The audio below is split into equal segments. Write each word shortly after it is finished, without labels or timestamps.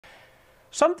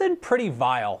Something pretty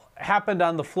vile happened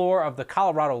on the floor of the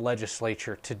Colorado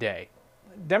legislature today.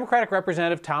 Democratic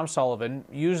Representative Tom Sullivan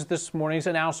used this morning's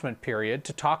announcement period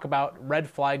to talk about red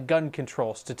flag gun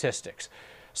control statistics.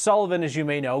 Sullivan, as you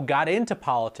may know, got into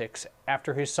politics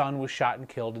after his son was shot and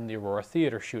killed in the Aurora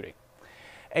theater shooting.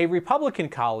 A Republican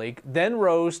colleague then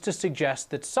rose to suggest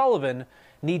that Sullivan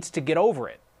needs to get over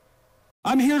it.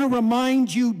 I'm here to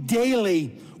remind you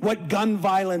daily what gun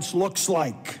violence looks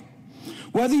like.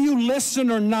 Whether you listen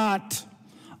or not,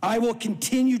 I will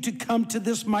continue to come to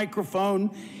this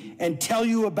microphone and tell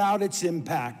you about its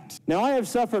impact. Now, I have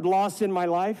suffered loss in my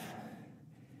life,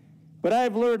 but I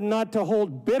have learned not to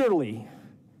hold bitterly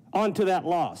onto that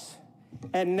loss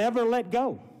and never let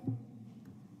go.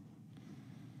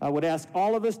 I would ask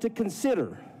all of us to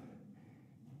consider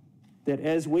that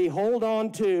as we hold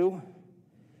on to,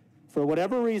 for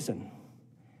whatever reason,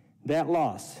 that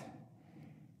loss,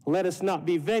 let us not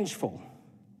be vengeful.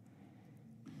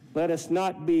 Let us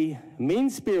not be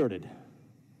mean-spirited.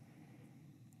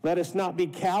 Let us not be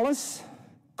callous,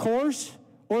 coarse,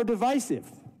 or divisive.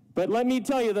 But let me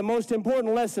tell you the most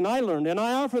important lesson I learned, and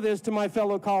I offer this to my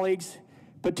fellow colleagues,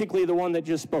 particularly the one that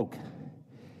just spoke,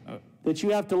 that you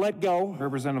have to let go.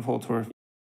 Representative Holtorf.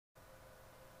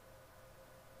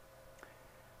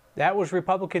 That was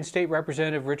Republican State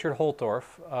Representative Richard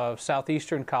Holtorf of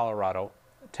southeastern Colorado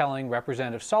telling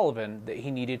Representative Sullivan that he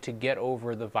needed to get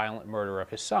over the violent murder of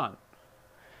his son.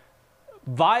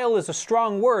 Vile is a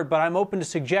strong word, but I'm open to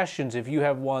suggestions if you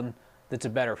have one that's a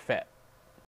better fit.